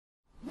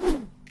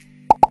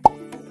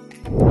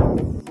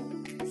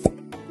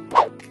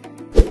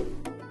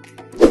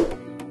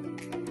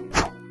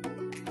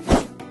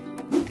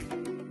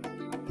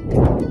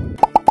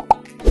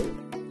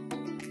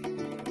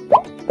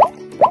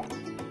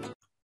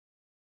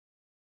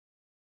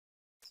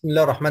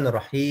Bismillah ar-Rahman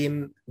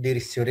ar-Rahim. Dear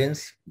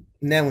students,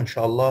 now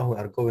inshallah we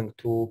are going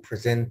to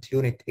present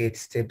Unit 8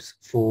 Steps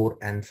 4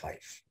 and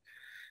 5.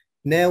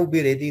 Now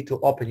be ready to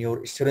open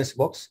your students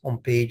box on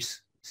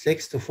pages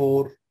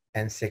 64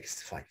 and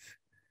 65.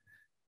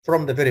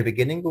 From the very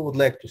beginning, we would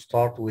like to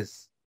start with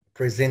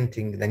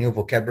presenting the new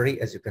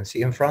vocabulary. As you can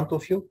see in front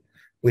of you,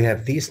 we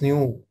have these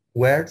new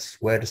words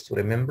to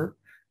remember.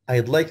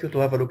 I'd like you to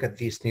have a look at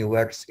these new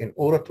words in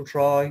order to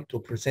try to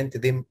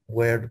present them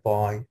word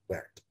by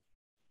word.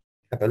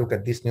 Have a look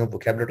at this new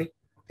vocabulary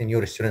in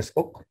your student's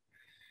book.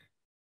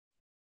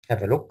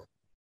 Have a look.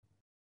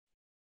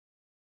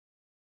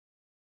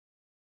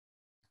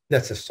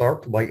 Let's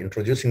start by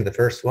introducing the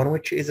first one,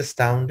 which is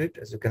astounded,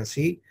 as you can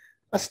see,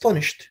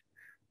 astonished,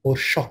 or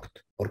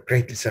shocked, or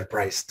greatly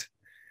surprised.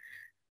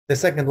 The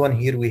second one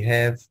here we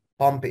have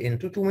bump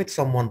into, to meet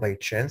someone by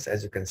chance,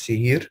 as you can see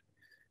here.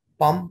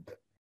 Bump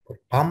or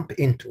bump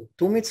into,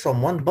 to meet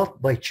someone but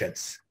by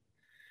chance.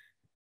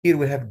 Here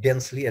we have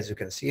densely, as you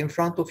can see in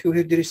front of you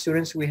here, dear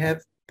students, we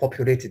have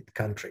populated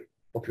country,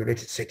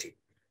 populated city,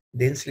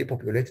 densely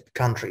populated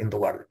country in the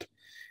world.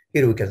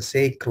 Here we can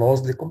say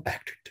closely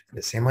compacted,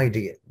 the same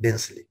idea,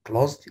 densely,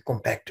 closely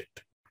compacted.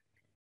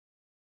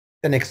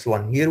 The next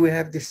one, here we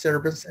have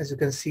disturbance, as you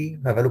can see,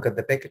 have a look at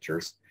the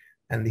pictures.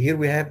 And here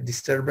we have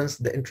disturbance,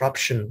 the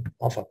interruption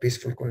of a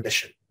peaceful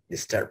condition,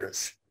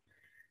 disturbance.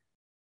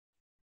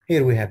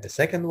 Here we have the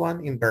second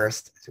one,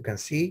 embarrassed, as you can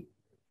see,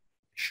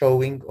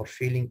 showing or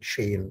feeling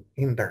shame,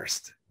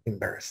 embarrassed,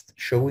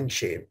 showing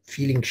shame,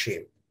 feeling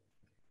shame.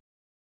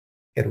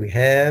 Here we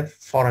have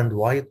far and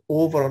wide,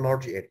 over a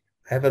large area.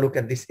 Have a look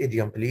at this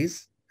idiom,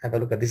 please. Have a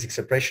look at this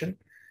expression,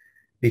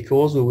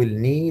 because we will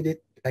need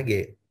it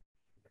again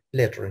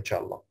later,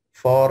 inshallah.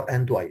 Far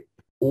and wide,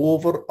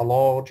 over a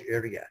large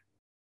area.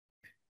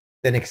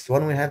 The next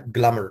one we have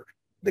glamour.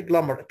 The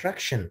glamour,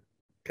 attraction,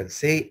 you can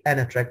say an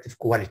attractive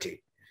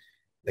quality.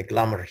 The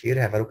glamour here,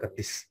 have a look at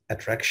this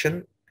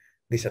attraction,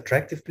 this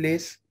attractive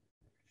place.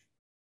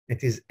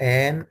 It is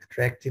an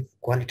attractive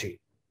quality.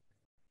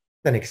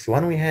 The next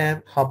one we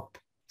have hub,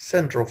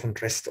 center of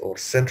interest or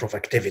center of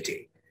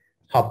activity.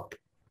 Hub,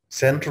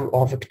 center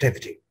of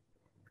activity.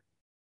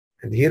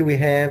 And here we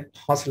have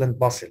hustle and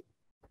bustle.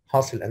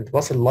 Hustle and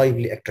bustle,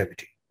 lively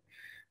activity.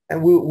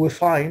 And we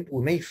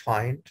may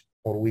find,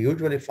 or we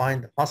usually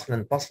find hustle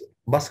and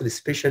bustle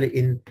especially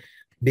in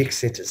big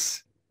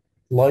cities.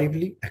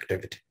 Lively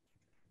activity.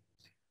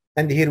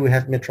 And here we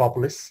have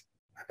metropolis.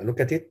 Have a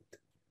look at it.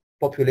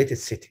 Populated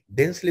city,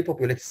 densely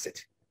populated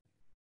city.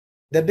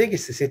 The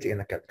biggest city in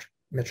a country,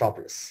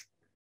 metropolis.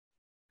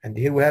 And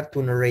here we have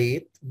to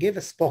narrate, give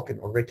a spoken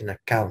or written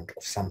account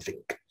of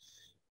something.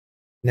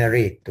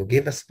 Narrate, to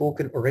give a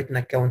spoken or written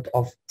account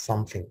of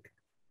something.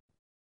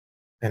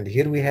 And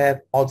here we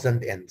have odds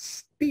and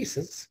ends,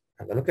 pieces.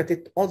 Have a look at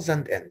it, odds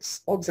and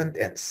ends, odds and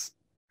ends.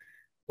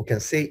 We can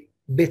say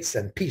bits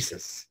and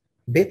pieces,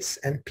 bits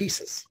and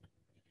pieces.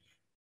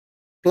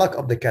 Pluck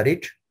up the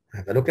courage,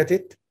 have a look at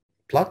it,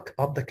 pluck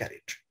up the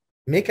courage.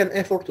 Make an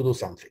effort to do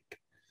something.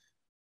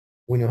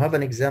 When you have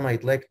an exam, I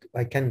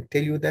can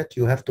tell you that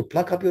you have to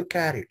pluck up your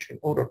courage in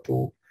order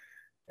to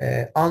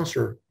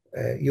answer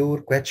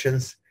your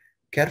questions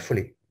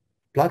carefully.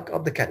 Pluck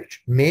up the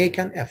courage. Make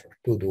an effort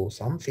to do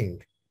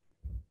something.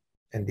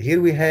 And here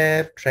we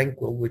have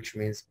tranquil, which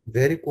means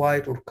very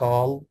quiet or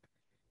calm,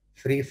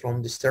 free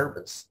from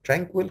disturbance.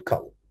 Tranquil,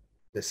 calm.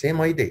 The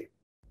same idea.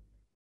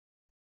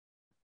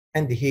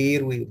 And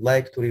here we would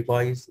like to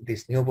revise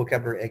this new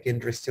vocabulary again,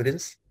 dear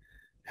students.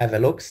 Have a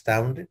look,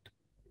 astounded,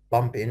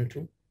 bump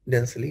into,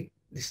 densely,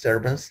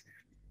 disturbance,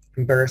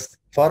 embarrassed,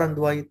 far and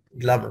wide,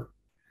 glamour.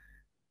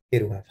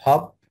 Here we have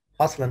hub,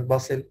 hustle and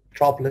bustle,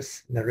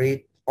 metropolis,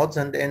 narrate, odds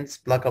and ends,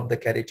 pluck up the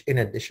courage, in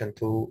addition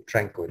to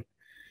tranquil.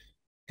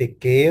 Take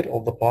care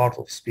of the part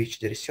of speech,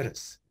 dear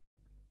students.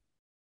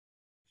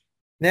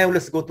 Now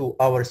let's go to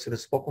our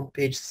students' book on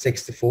page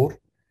 64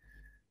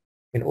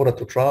 in order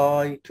to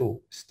try to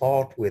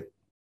start with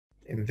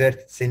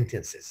inverted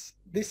sentences.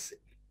 This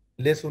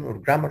lesson or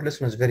grammar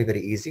lesson is very, very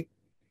easy.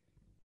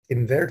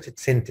 Inverted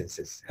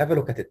sentences. Have a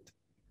look at it.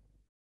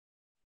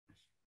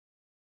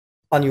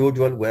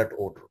 Unusual word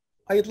order.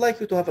 I'd like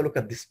you to have a look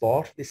at this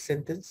part, this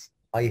sentence.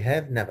 I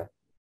have never.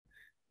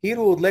 Here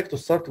we would like to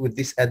start with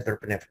this adverb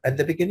never at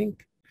the beginning.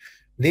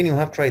 Then you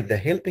have tried the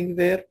helping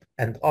verb,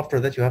 and after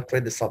that you have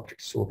tried the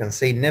subject. So we can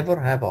say never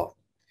have I.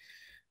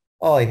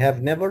 I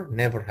have never,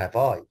 never have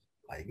I.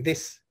 Like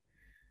this.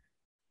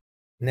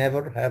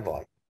 Never have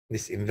I.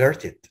 This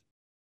inverted.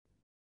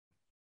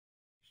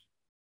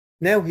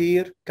 Now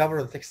here,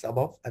 cover the text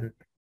above and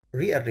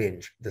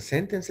rearrange the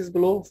sentences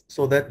below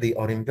so that they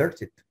are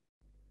inverted.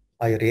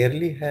 I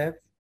rarely have.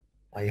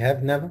 I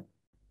have never.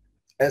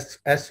 As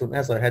soon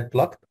as I had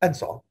plucked, and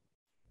so on.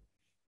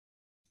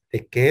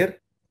 Take care.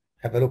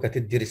 Have a look at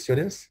it, dear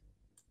students.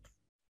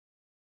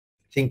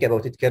 Think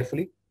about it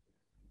carefully.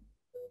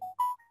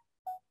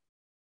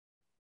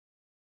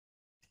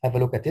 Have a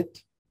look at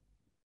it.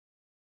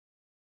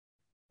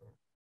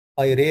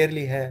 I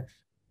rarely have.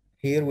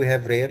 Here we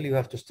have rarely. You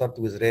have to start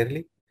with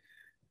rarely.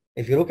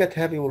 If you look at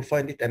have, you will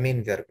find it a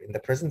main verb. In the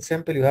present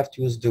simple, you have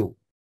to use do.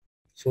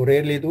 So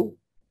rarely do.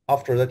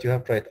 After that, you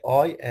have to write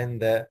I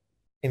and the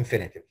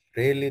infinitive.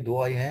 Rarely do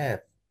I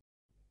have.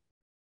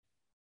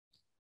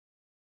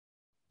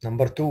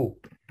 Number 2,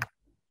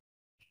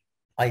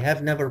 I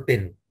have never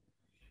been.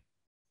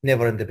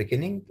 Never in the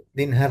beginning.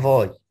 Then have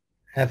I.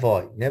 Have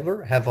I.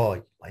 Never have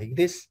I. Like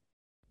this.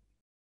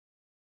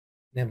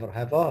 Never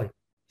have I.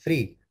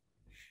 3,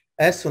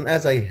 as soon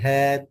as I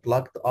had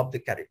plugged up the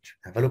carriage.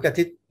 Have a look at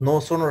it.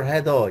 No sooner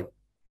had I.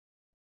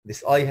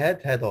 This I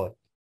had I.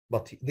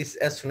 But this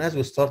as soon as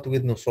we start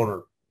with no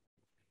sooner.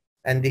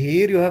 And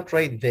here you have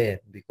tried then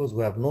because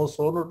we have no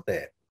sooner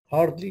there.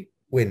 Hardly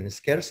when,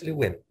 scarcely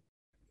when.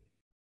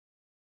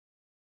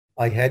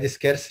 I had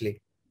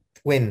scarcely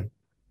when.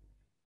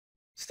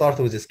 Start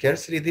with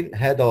scarcely, then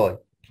had I.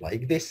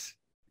 Like this.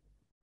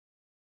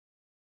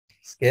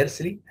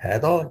 Scarcely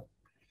had I.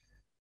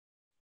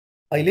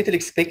 I little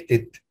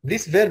expected.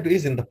 This verb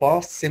is in the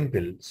past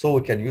simple, so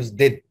we can use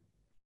did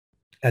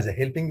as a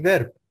helping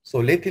verb. So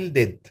little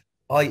did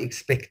I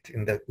expect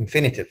in the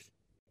infinitive.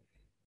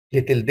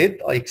 Little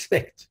did I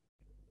expect.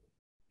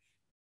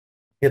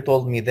 He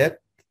told me that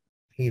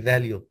he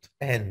valued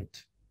and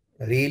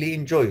really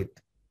enjoyed.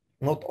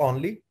 Not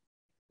only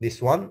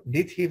this one,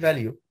 did he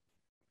value?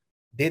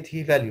 Did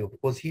he value?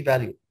 Because he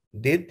valued.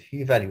 Did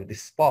he value?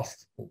 This is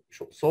past.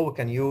 So we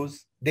can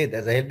use did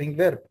as a helping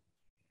verb.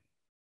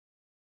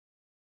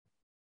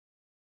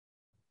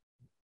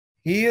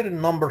 Here,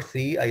 number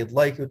 3, I'd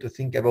like you to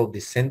think about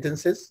these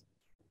sentences.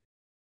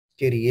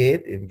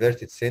 Create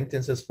inverted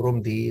sentences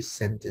from these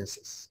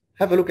sentences.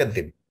 Have a look at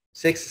them.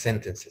 6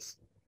 sentences.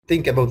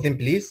 Think about them,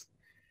 please.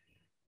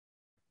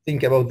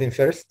 Think about them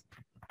first.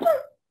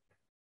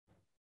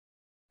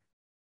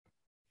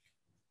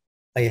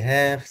 I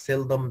have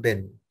seldom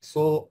been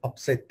so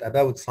upset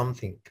about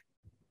something.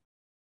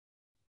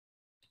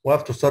 We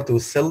have to start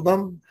with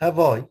seldom have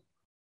I.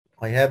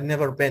 I have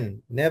never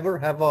been. Never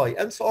have I.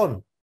 And so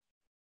on.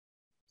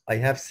 I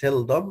have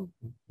seldom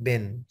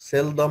been.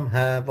 Seldom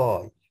have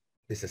I.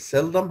 This is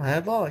seldom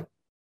have I.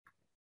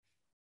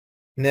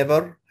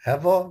 Never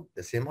have I.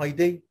 The same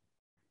idea.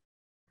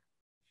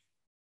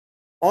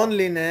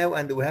 Only now,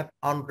 and we have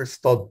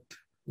understood.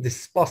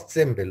 This past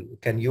simple. We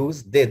can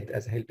use did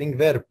as a helping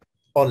verb.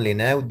 Only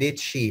now did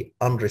she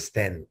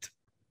understand.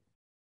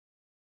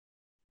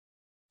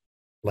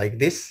 Like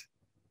this.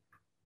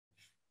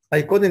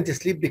 I couldn't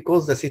sleep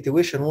because the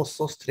situation was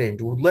so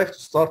strange. We would like to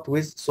start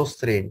with so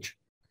strange.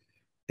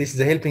 This is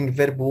the helping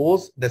verb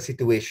was the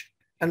situation.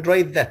 And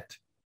write that.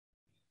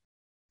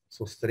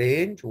 So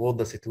strange was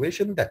the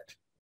situation that.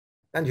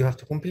 And you have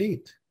to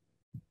complete.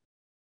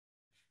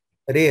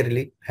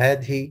 Rarely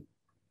had he.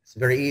 It's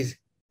very easy.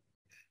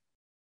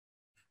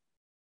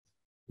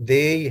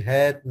 They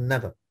had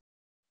never.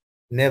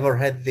 Never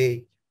had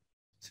they.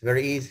 It's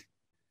very easy.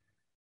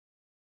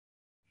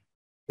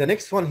 The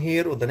next one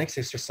here, or the next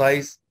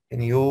exercise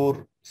in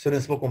your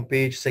student's book on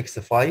page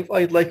 65,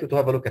 I'd like you to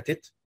have a look at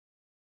it.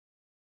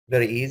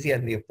 Very easy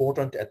and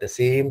important at the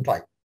same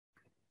time.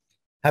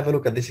 Have a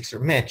look at this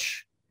exercise.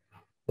 Match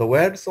the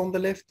words on the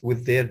left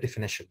with their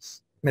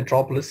definitions.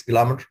 Metropolis,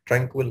 glamour,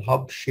 tranquil,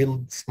 hub,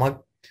 shield,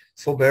 smug,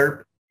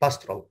 suburb,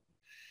 pastoral.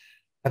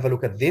 Have a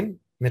look at them.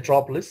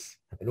 Metropolis,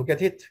 have a look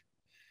at it.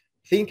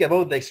 Think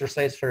about the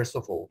exercise first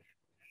of all.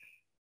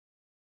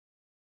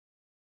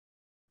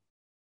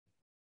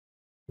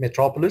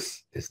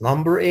 Metropolis is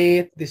number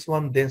 8. This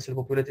one, densely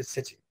populated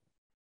city.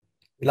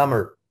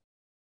 Glamour.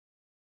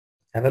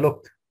 Have a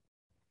look.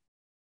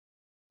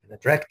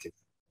 Attractive.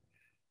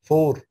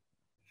 4.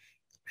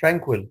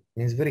 Tranquil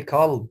means very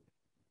calm.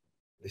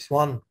 This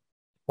one.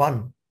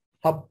 1.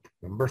 Hub.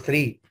 Number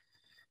 3.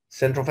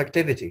 Center of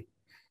activity.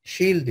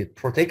 Shielded,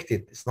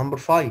 protected is number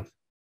 5.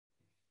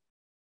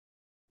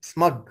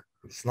 Smug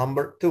is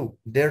number 2.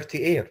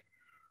 Dirty air.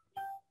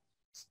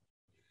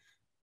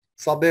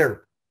 Suburb.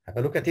 Have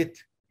a look at it.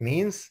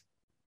 Means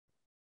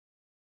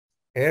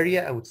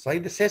area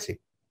outside the city.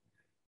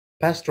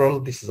 Pastoral,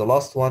 this is the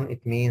last one.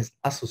 It means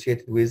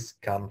associated with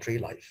country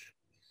life.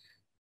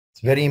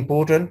 It's very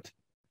important.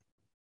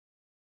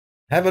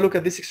 Have a look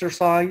at this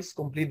exercise.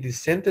 Complete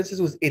these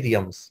sentences with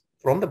idioms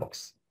from the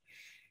box.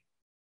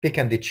 Pick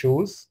and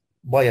choose,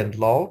 by and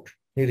large,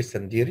 nearest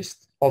and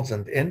dearest, odds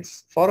and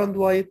ends, far and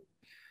wide,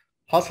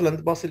 hustle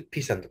and bustle,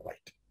 peace and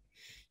quiet.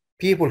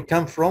 People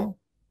come from,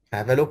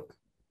 have a look,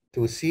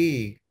 to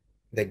see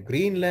the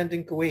Greenland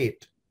in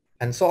Kuwait,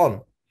 and so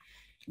on.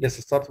 Let's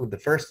start with the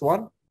first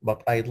one,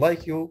 but I'd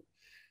like you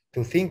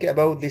to think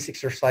about this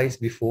exercise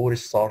before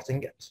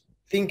starting it.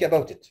 Think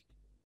about it.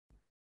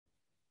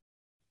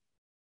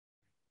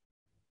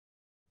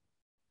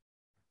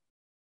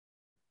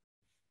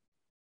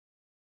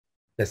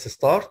 Let's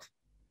start.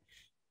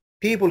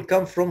 People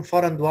come from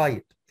far and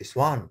wide. This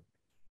one.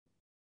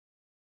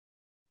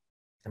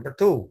 Number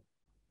 2.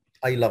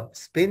 I love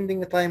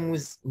spending time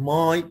with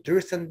my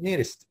dearest and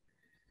nearest.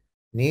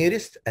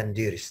 Nearest and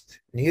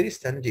dearest.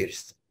 Nearest and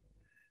dearest.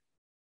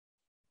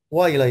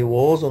 While I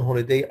was on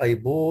holiday, I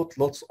bought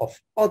lots of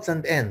odds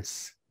and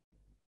ends.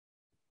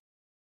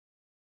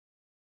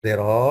 There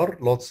are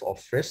lots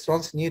of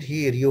restaurants near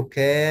here. You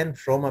can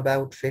from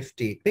about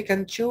 50. Pick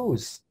and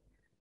choose.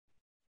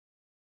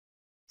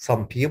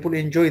 Some people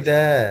enjoy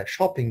the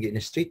shopping in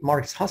street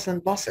markets, hustle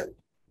and bustle.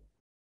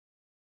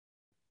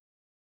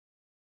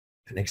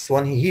 The next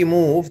one, he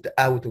moved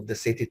out of the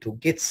city to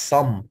get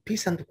some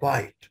peace and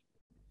quiet.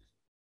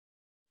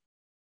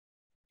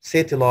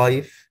 City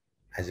life,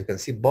 as you can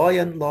see, by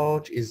and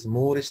large, is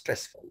more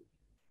stressful.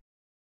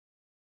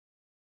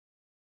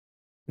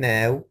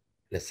 Now,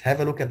 let's have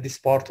a look at this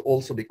part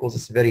also because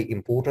it's a very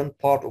important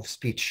part of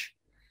speech.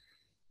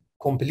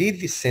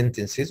 Complete these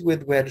sentences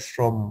with words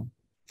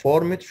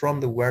formed from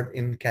the word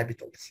in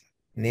capitals.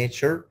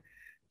 Nature,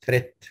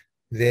 threat,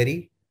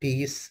 very,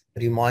 peace,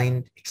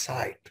 remind,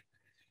 excite.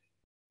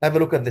 Have a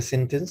look at the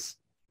sentence.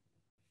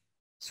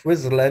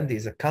 Switzerland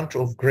is a country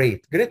of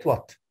great. Great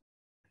what?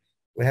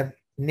 We have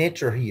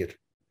nature here.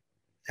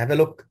 Have a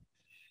look.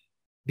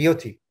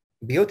 Beauty.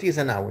 Beauty is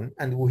a noun,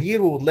 and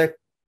here we would like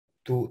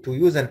to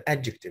use an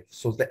adjective.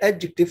 So the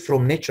adjective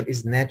from nature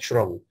is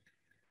natural.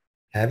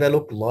 Have a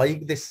look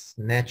like this,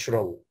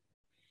 natural.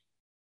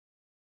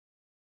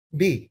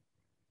 B.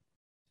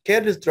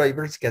 Careless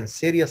drivers can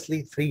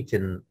seriously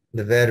threaten.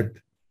 The verb,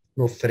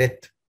 no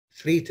threat,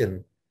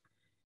 threaten.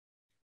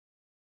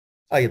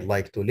 I'd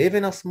like to live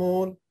in a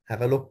small,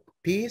 have a look,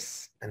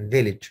 peace and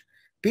village.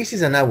 Peace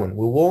is a noun.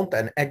 We want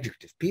an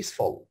adjective,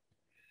 peaceful.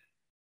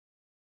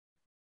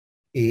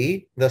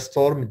 A, the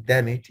storm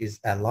damage is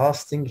a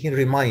lasting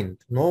remind.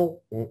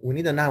 No, we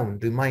need a noun,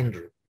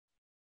 reminder.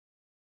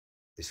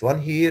 This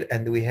one here,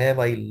 and we have,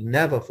 I'll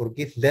never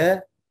forget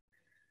the.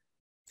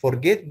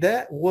 Forget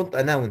the, want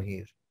a noun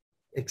here.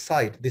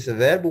 Excite, this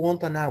verb,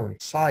 want a noun,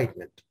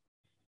 excitement.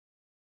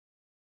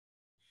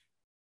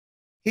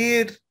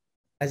 Here,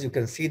 as you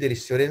can see, dear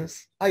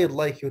students, I would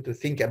like you to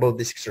think about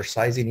this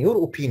exercise. In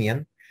your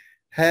opinion,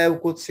 how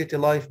could city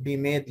life be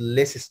made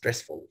less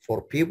stressful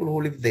for people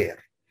who live there?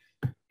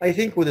 I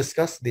think we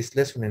discussed this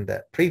lesson in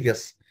the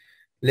previous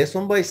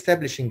lesson by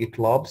establishing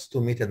clubs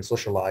to meet and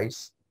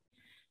socialize,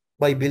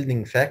 by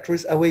building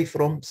factories away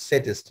from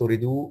cities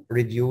to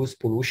reduce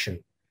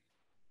pollution.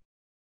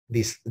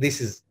 This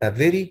is a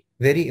very,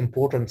 very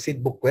important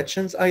seed book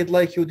questions. I'd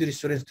like you, dear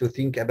students, to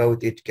think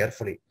about it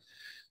carefully.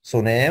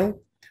 So now,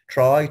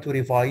 try to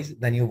revise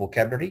the new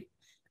vocabulary,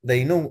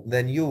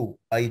 the new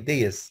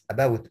ideas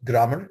about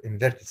grammar,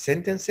 inverted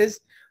sentences,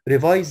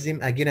 revise them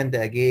again and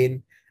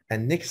again.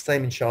 And next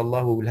time,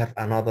 inshallah, we will have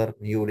another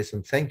new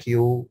lesson. Thank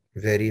you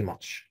very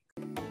much.